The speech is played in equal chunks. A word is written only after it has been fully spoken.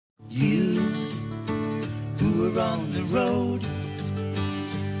You who are on the road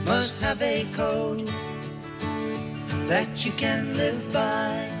must have a code that you can live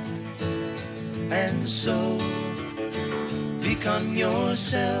by, and so become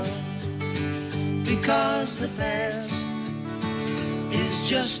yourself, because the past is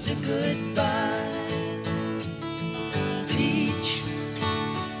just a goodbye. Teach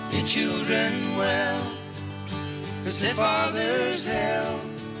your children well, 'cause their father's hell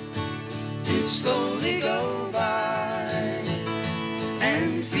did slowly go by,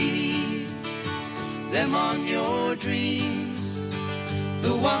 and feed them on your dreams,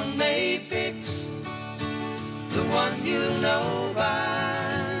 the one they fix, the one you'll know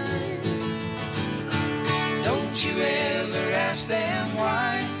by. Don't you ever ask them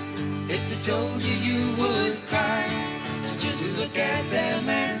why, if they told you you would cry, so just look at them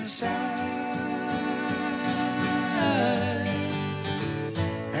and sigh,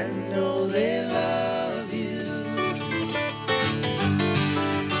 and know they love you.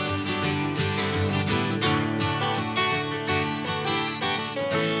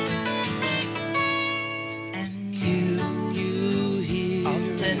 And you hear of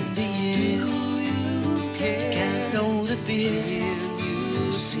tender years, you care, can't know the fears you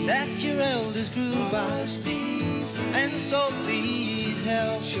see that your elders grew by, and so please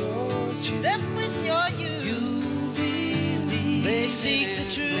help them with your youth. They seek the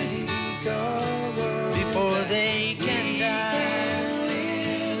truth before they can die.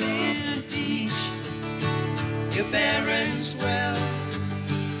 And teach your parents well,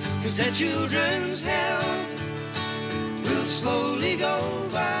 'cause their children's hell will slowly go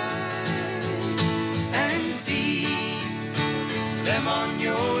by, and feed them on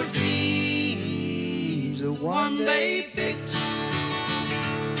your dreams, the one they fix,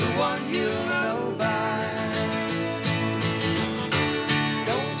 the one you'll know by.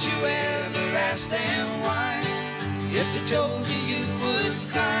 Don't you ever ask them why, if they told you you would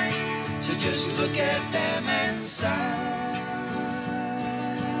cry, so just look at them and sigh,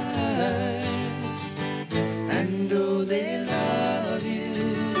 and know they love you.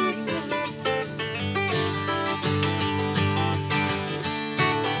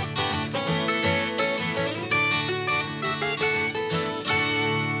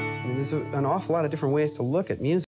 There's an awful lot of different ways to look at music.